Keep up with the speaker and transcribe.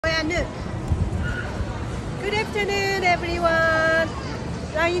Good afternoon, everyone.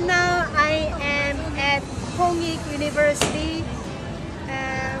 Right now, I am at Hongik University.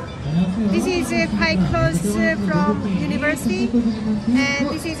 This is quite close from university, and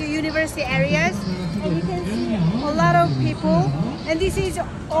this is the university areas. And you can see a lot of people. And this is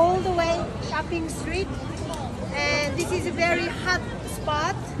all the way shopping street. And this is a very hot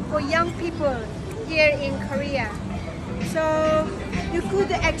spot for young people here in Korea. So you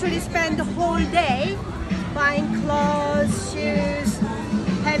could actually spend the whole day buying clothes, shoes,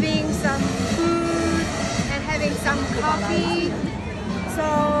 having some food, and having some coffee.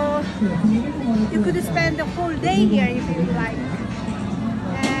 So you could spend the whole day here if you like.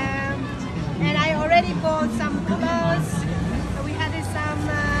 And I already bought some clothes. We had some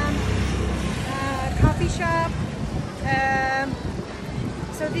coffee shop.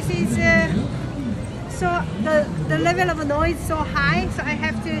 So this is so the level of noise is so high, so I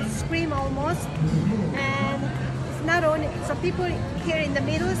have to scream almost. And it's not only so people here in the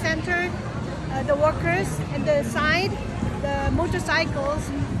middle center, the workers, and the side, the motorcycles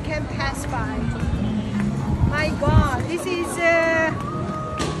can pass by. My God, this is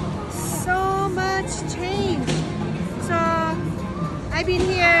so much change. So I've been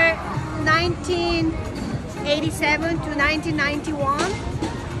here 1987 to 1991.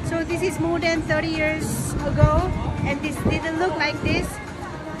 So this is more than 30 years ago, and this didn't look like this.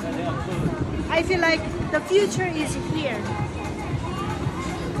 I feel like the future is here.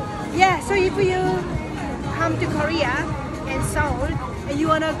 Yeah, so if you come to Korea and Seoul and you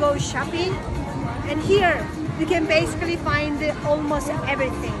wanna go shopping, and here you can basically find almost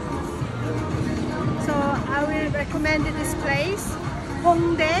everything. So I will recommend this place,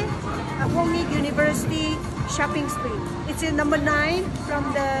 Hongdae, Hongik University Shopping Street. It's in number 9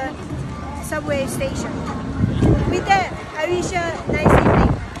 from the subway station. With that, I wish you a nice evening.